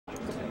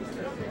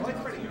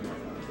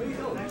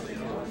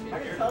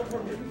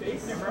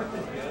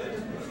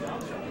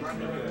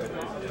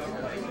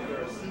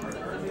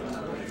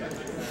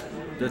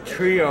The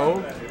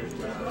trio.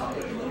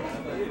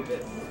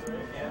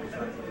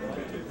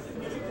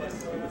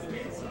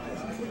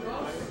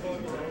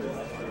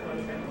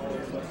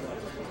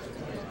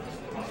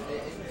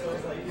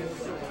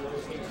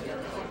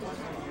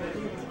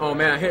 Oh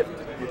man, I hit.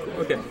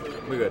 Okay,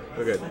 we're good.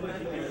 We're good.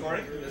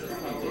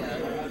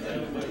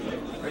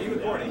 Are you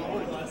recording?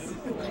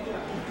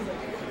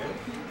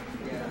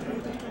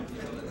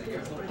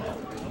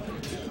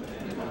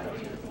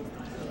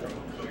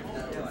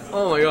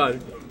 Oh my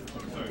god.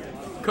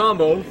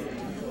 Combo.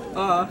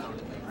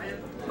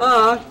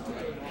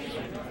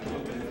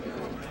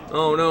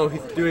 Oh no,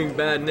 he's doing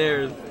bad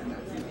nairs.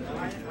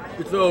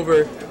 It's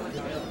over.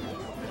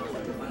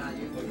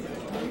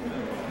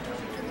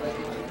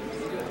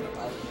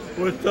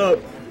 What's up?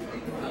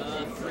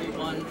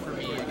 3-1 for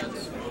me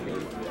against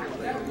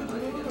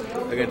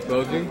Against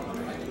Bogey?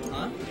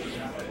 Huh?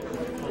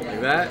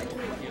 Like that?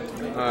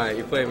 Alright,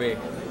 you play me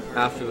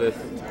after this.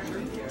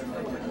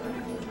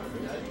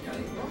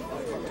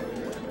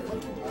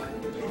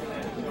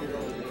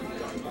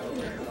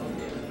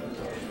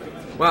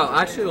 Wow,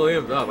 actually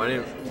Liam's up. I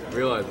didn't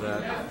realize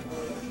that.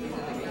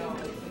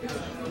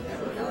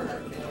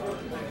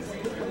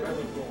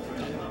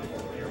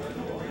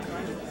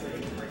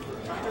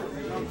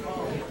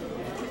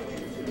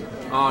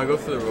 Oh, I go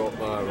for the roll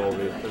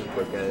view. Pretty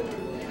quick at it.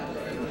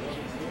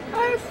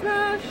 I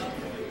smash!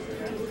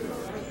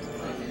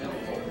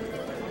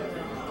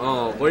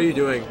 Oh, what are you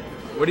doing?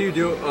 What do you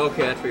do?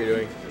 Okay, that's what you're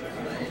doing.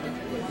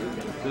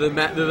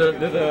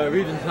 There's a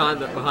reason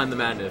behind the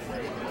madness.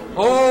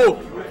 Oh!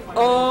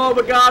 Oh,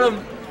 but got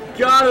him!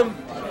 Got him!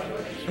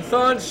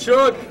 Hassan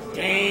shook!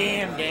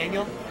 Damn,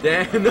 Daniel.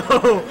 Damn,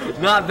 no!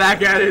 Not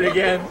back at it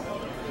again.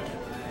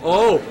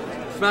 Oh!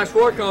 Smash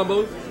 4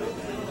 combos.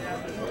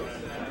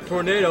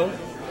 Tornado.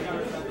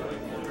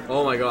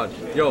 Oh my god.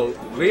 Yo,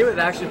 Liam is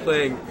actually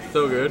playing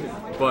so good,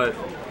 but...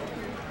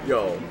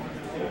 Yo.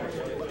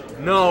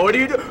 No, what do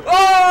you do?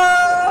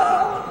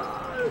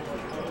 Oh!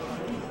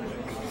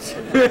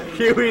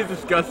 Kiwi's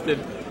disgusted.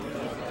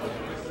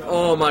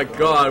 Oh my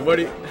god, what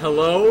do you...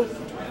 Hello?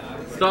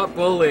 Stop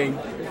bullying.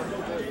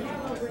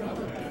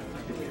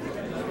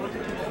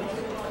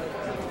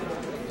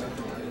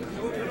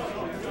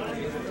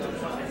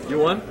 You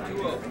won?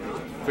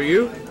 For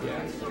you?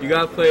 You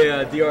gotta play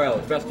DRL,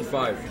 it's best of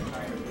 5.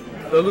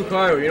 The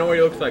Lucario, you know what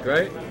he looks like,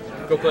 right?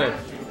 Go play.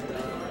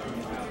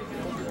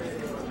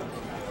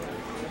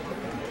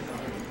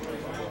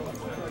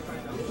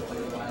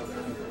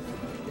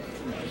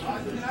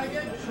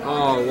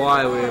 Oh,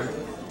 why, Liam?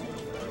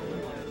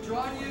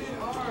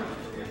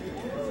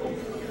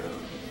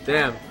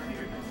 Damn.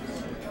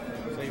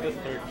 It's like the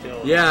third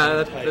kill.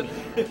 Yeah,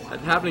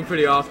 that's happening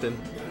pretty often.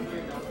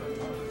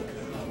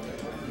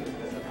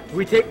 If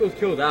we take those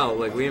kills out,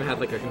 like Liam has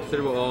like a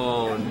considerable.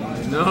 Oh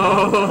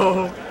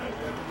no!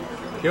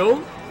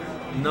 Kill?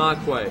 Not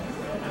quite.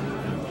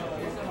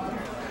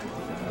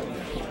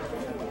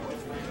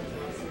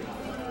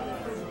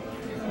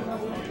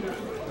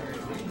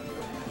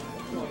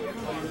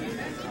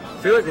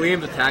 I feel like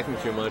Liam's attacking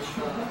too much,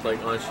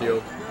 like on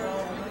shield.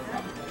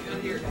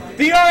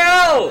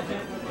 DRL!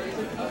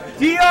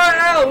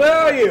 DRL, where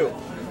are you?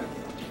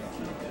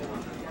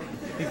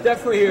 He's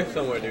definitely here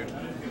somewhere, dude.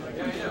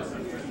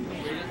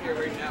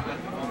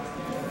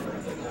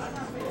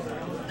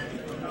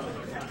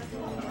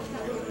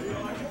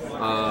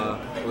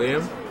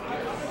 Liam?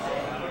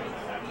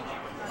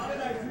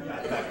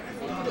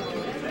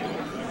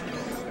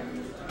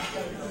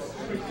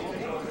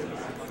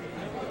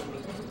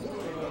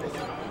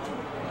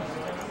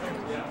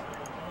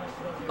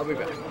 I'll be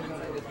back.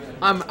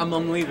 I'm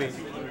leaving.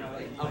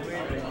 I'm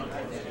leaving.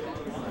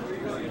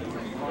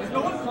 Is no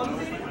one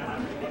clumsy?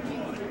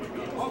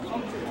 All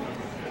clumsy.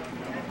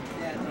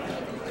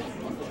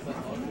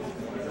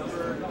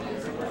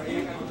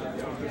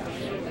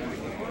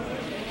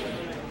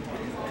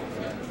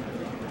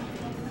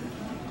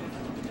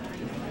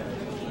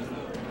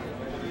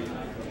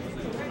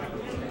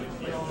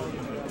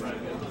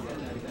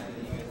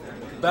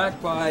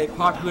 Back by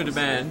popular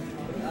demand.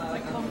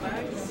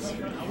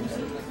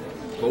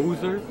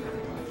 Boozer?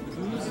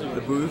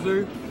 The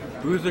Boozer?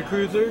 Boozer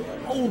Cruiser?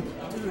 Oh!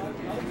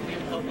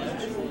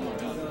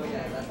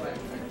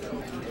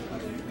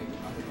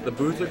 The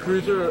Boozer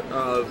Cruiser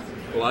of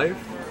life?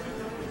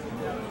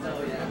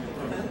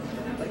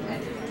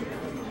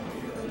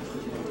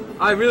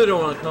 I really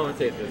don't want to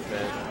commentate this,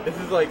 man. This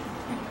is like...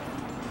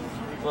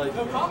 No,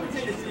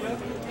 commentate it, Cena!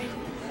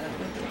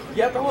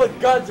 You have to hold a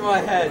gun to my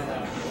head!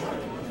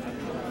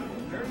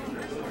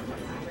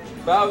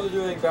 Bowser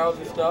doing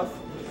Bowser stuff.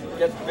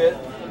 Gets bit.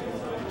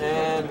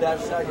 And that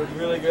sack was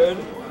really good.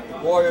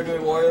 Wario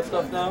doing Wario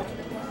stuff now.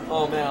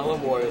 Oh man, I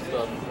love Wario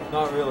stuff.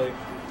 Not really.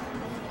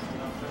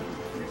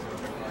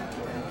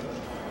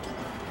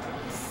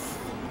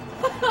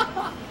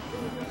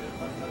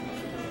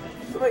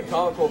 Something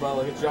comical about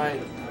like a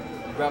giant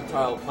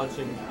reptile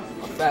punching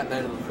a fat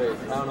man in the face.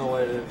 I don't know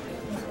what it is.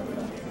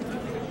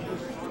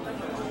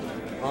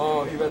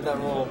 Oh, he read that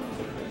roll.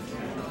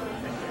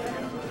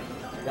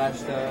 Dash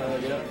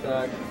tag, get up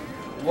tag.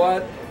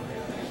 What?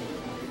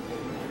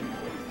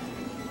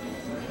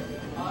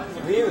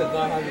 Liam is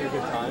not having a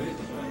good time.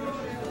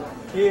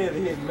 He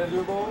is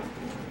miserable.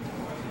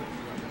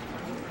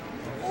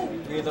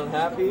 He is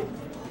unhappy.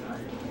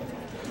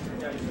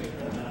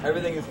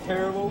 Everything is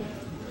terrible.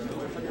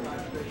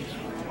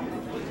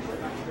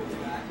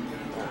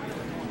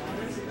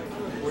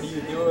 What are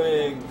you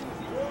doing?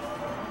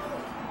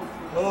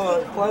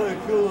 Oh, I finally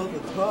killed on the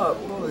top.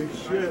 Holy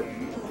shit.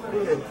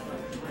 Ugh.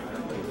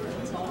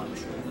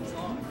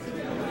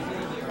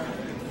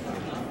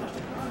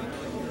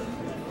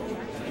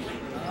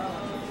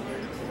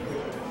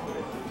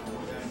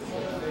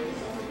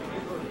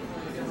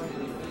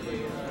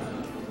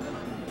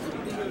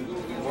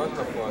 What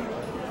the fuck?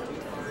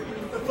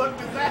 The fuck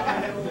is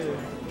that?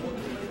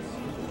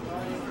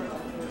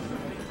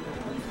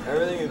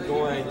 Everything is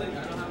going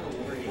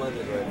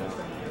splendid right now.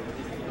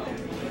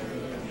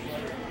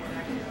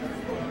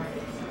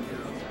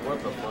 What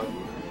the fuck?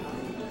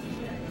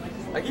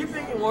 I keep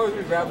thinking Wario was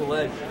gonna grab the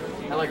ledge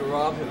and like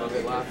rob him of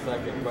it last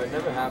second, but it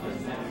never happened.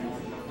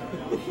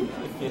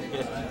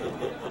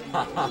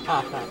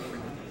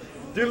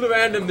 Do the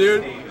random,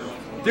 dude.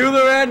 Do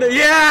the random.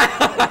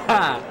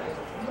 Yeah!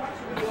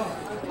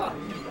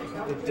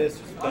 The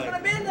disrespect. I was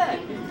gonna ban that!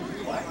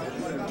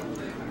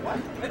 What?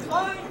 It's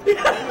fine!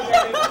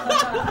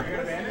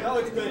 No,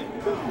 it's good.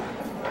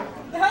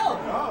 What the hell?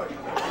 Oh.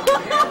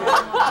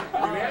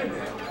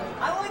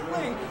 I like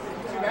Link!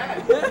 Too bad.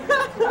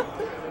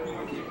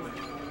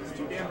 It's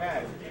too damn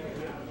bad.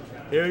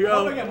 Here we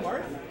Oh, I go. get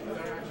Marth?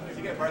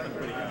 You get Marth, I'm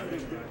pretty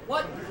good.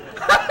 What?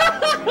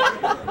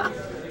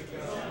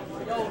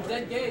 Yo,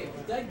 dead game.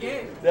 Dead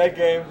game. That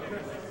game.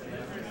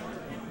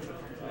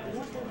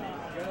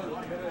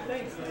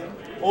 Thanks, man.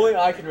 Only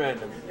I can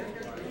random.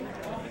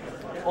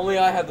 Only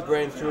I have the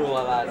brains to rule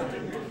on that.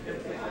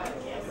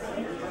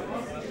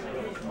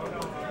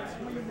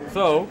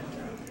 So,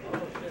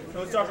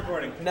 Don't stop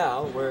recording.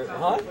 now we're...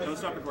 Huh? Don't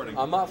stop recording.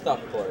 I'm not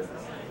stopped recording.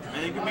 I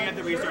think we may have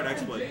to restart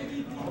exploit.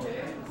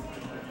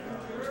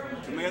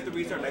 We may have to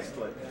restart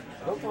exploit.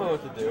 Don't tell me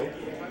what to do.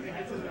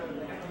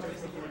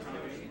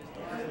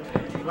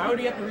 Why would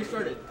he have to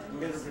restart it?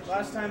 Because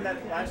last time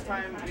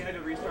we had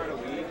to restart a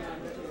Wii,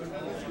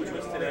 which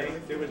was today,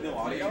 there was no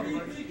audio on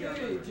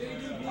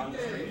the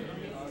screen.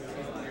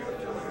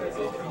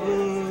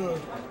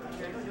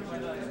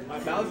 My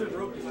Bowser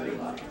broke the screen.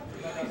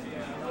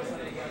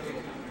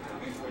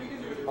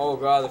 Oh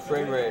god, the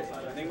frame rate.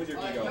 I think it was your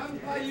Gigo.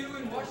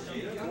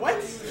 What?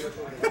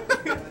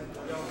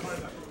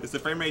 Is the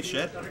frame rate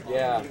shit?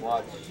 Yeah,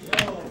 watch.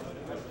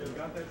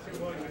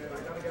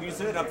 Can you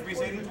set it up for me,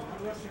 Sadie?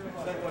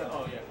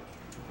 Oh, yeah.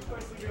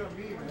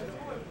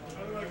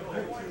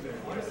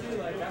 Honestly,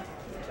 like,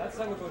 that's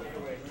not what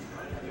away.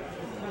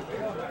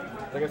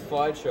 Like a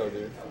slideshow,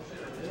 dude.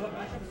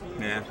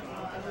 Yeah.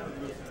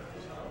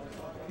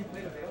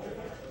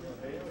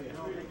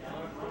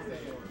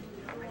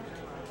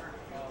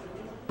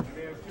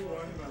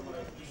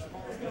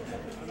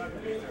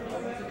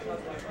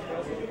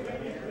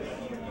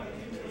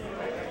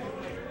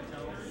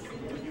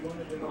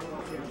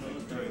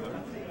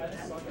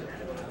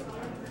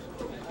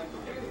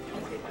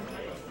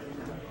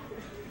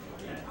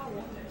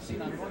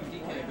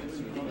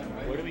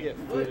 Where do we get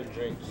food and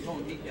drinks?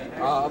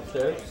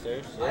 Upstairs.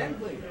 Upstairs? Yeah.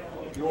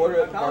 You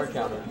order at the bar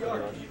counter. Pretty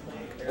much.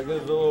 Like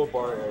there's a little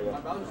bar area.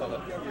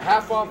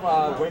 Half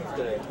off wings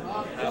today.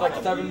 It's like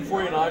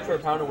 $7.49 for a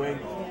pound of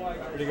wings.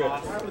 Pretty good.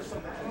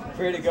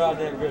 Pretty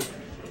goddamn good.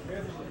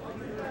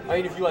 I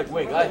mean, if you like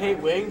wings. I hate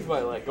wings,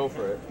 but like, go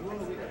for it.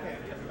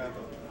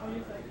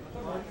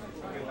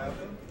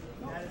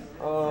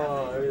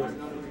 Oh, there it is.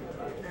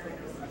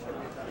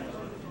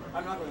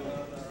 I'm not going to.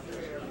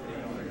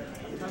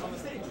 I'm on the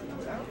stage.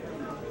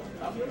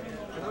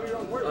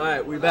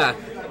 Alright, we back.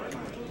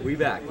 We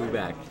back.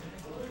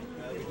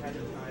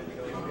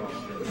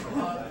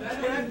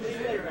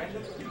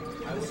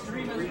 The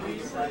stream is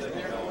released.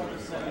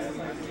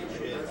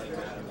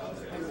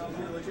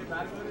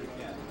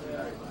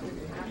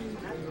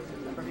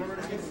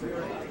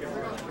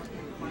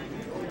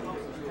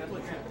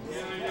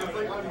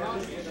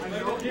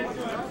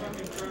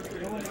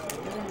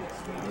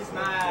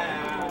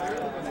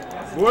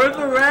 Where's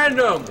the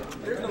random?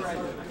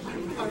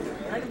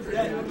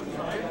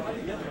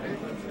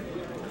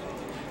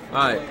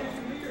 Alright.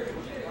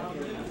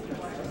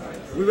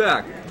 We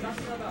back.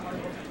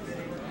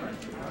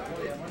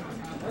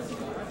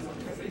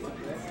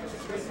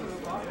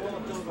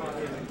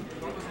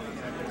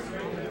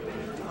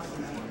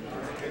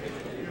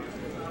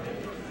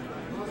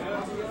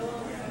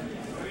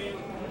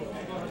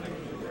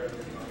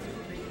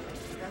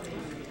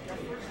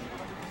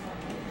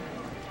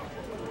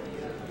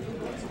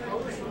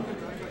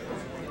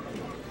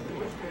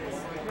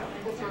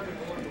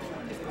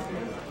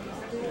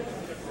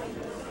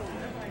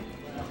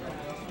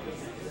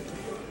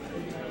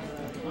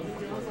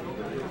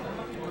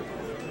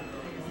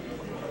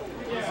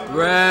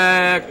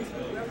 Wrecked.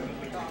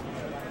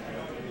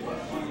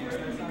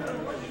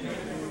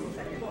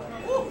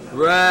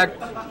 Wrecked.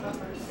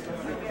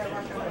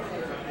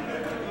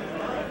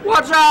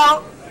 Watch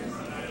out!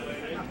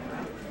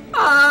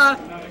 Ah!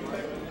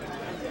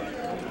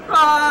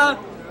 Ah!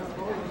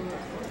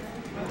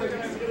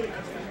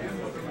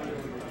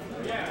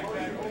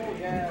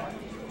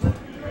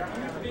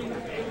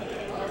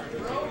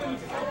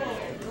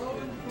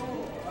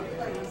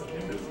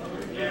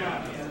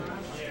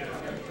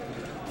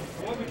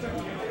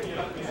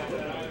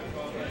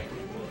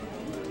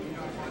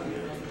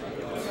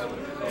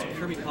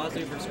 Kirby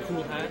Cosplay versus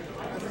Cool Hat.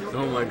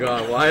 Oh my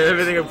god, why is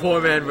everything a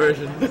poor man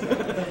version?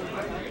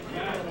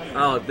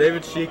 Oh,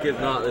 David Sheik is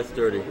not this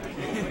dirty.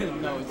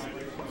 No, it's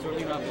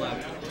certainly not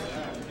black.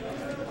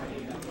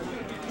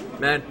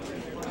 Man,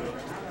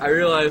 I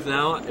realize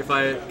now if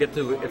I get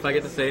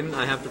to Satan,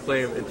 I have to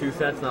play him in 2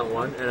 sets, not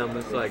 1, and I'm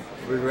just like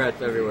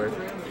regrets everywhere.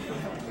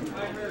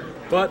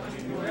 But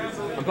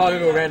I'm probably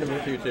gonna go random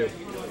with you too.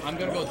 I'm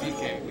gonna go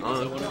DK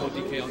because I want to go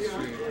DK on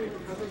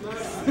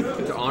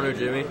stream. To honor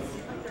Jimmy.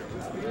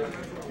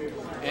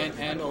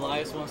 And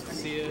Elias wants to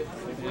see it,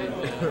 and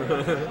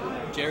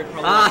Jared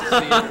probably wants to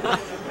see it.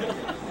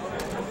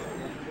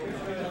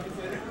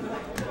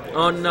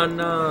 Oh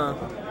no.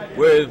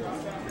 With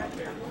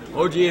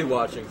OG is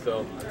watching,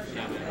 so.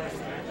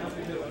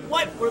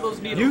 What were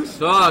those needles? You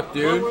suck,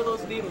 dude. What were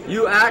those needles?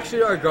 You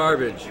actually are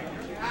garbage.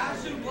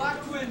 Ash and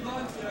Black Twins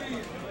on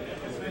stream.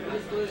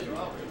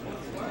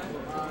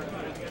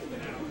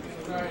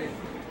 Sorry.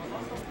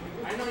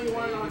 I know you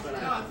want it on stream.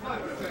 No, it's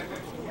fine.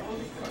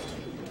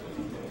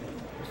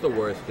 It's the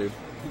worst, dude.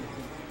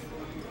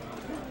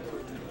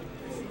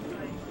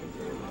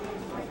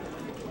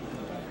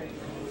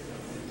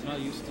 It's not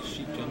used to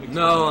sheep jumping.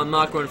 No, I'm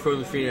not going to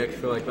Frozen Phoenix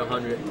for like the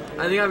 100.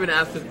 I think I've been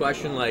asked this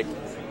question like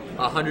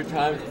 100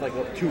 times, like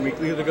 2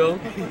 weeklies ago.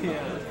 Yeah.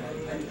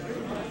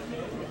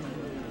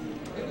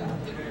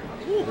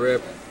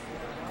 Rip.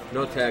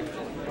 No tech.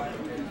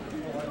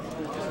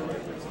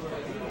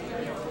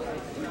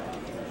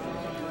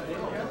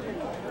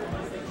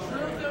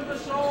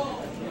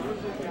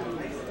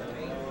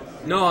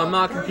 No, I'm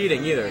not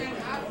competing either.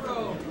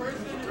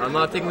 I'm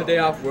not taking the day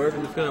off work.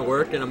 I'm just gonna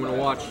work and I'm gonna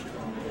watch.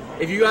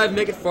 If you guys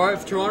make it far,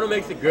 if Toronto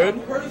makes it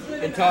good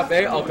in top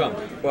 8, I'll come.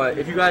 But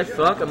if you guys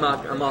suck, I'm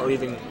not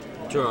leaving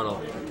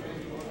Toronto.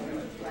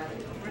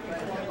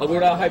 I'll go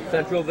to a Hype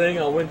Central thing.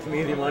 I'll win some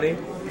easy money.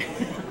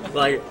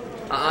 Like,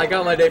 I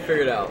got my day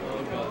figured out.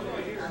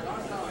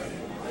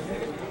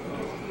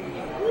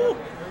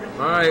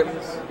 All right.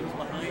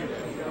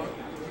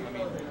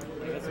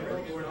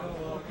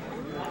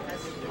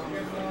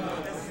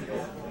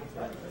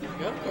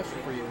 I have a question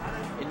for you.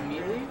 In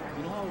Melee,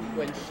 you know how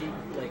when Sheik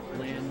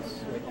lands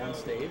on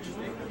stage,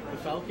 if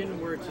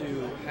Falcon were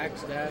to hack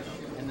dash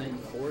and then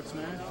forward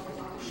smash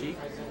Sheik,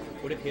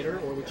 would it hit her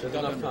or would she? There's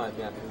enough time.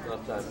 Yeah, there's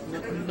enough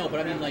time. No, but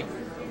I mean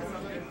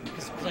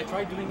because I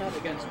tried doing that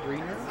against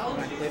Greener when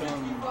I played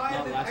on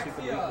not last week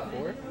but the week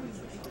before,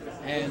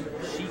 and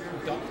Sheik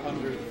ducked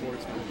under the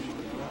forward smash.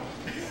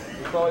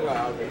 You probably got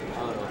out of it. I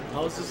don't know.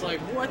 I was just like,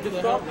 what the It's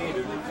hell? not me,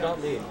 dude. It's not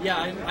me. Yeah,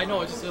 I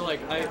know. It's just like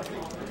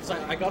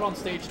I got on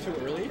stage too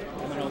early,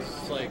 and then I was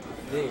just like,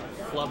 Me.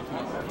 flubbed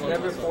myself.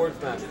 Never forward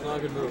smash. It's not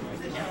a good move.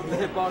 The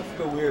hitbox is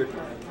so weird.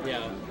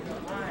 Yeah.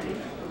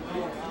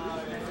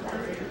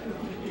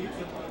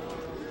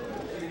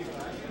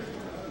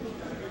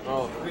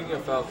 Oh, speaking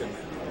of Falcon.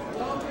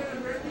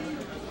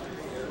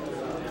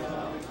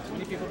 Too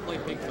many people play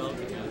Pink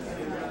Falcon.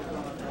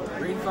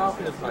 Green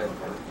Falcon is hype.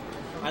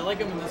 I like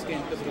him in this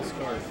game because of his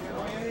scarf.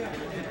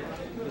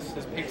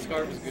 His pink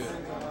scarf is good,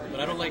 but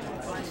I don't like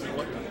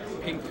what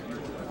pink,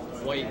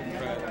 white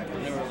crap. I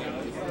never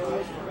liked it.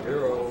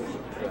 Hero.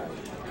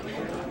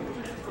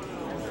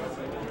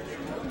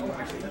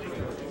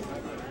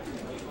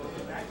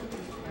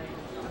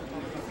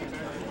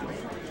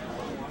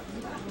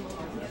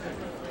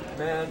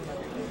 Man.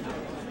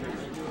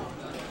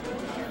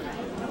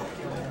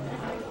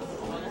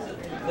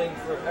 Think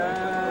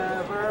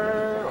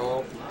forever.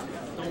 Oh.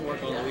 Don't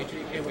work on Luigi.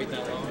 You can't wait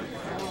that long.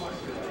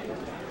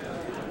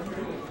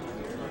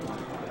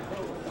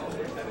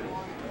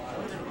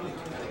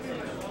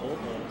 Oh,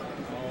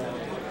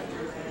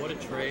 what a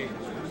trade.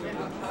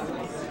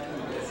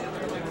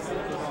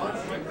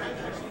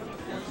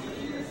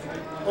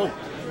 Oh.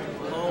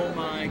 Oh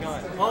my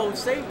god. Oh,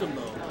 saved him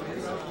though.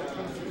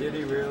 Did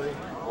he really?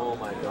 Oh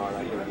my god,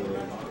 I can't believe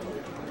it.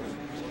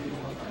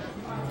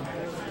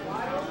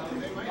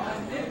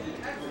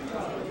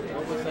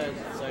 What was that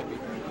side beat?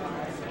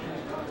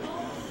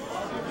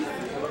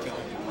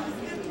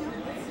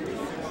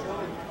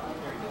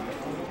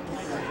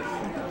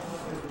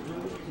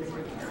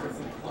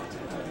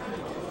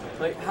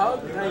 Like, how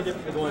is it any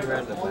different than going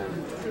random, man?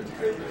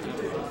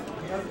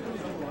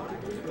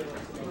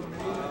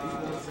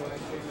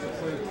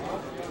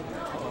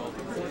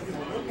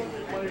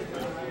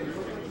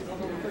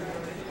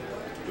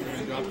 You're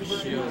gonna drop the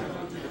shield.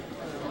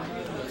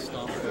 Let's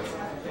stop it.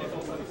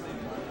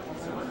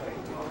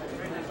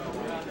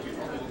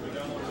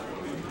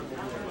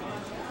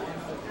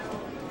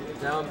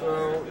 Down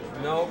throw.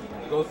 Nope.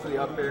 Goes to the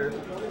up air.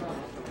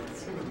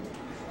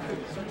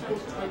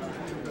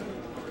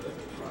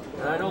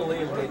 And I know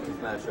Liam hates this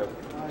matchup.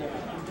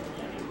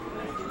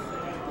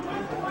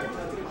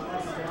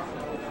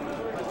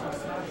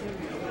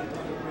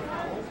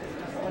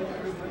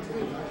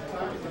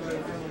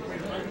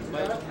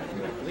 But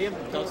Liam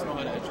does know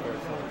how to edge guard.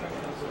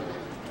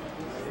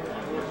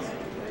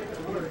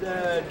 He's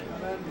dead.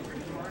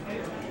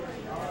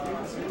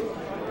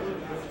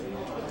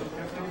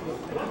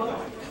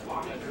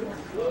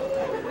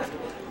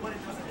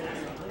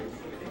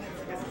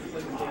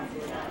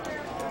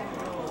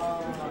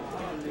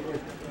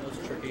 That was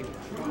tricky.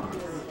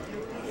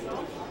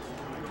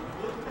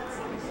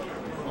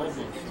 Almost.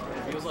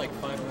 If he was like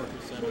 5 more %,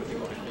 I think he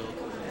would have killed.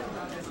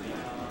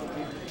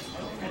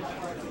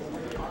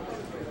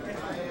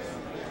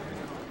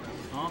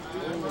 Huh?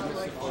 Oh,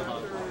 missed the full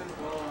hop.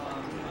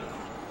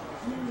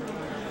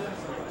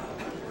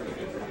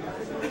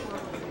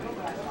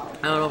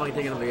 I don't know if I can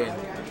take another game.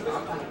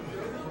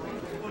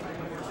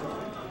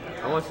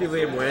 I want to see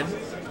Liam win.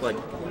 Like,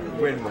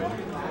 win.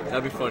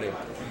 That'd be funny.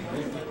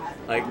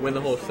 Like, win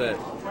the whole set.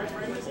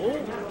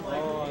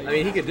 Oh! I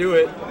mean, he could do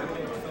it.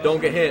 Don't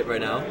get hit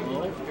right now.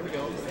 Oh, here we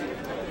go.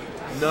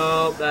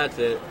 No, that's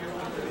it.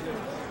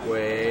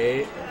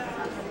 Wait.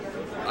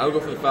 I would go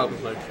for the Falcon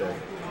punch there.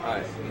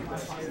 Alright.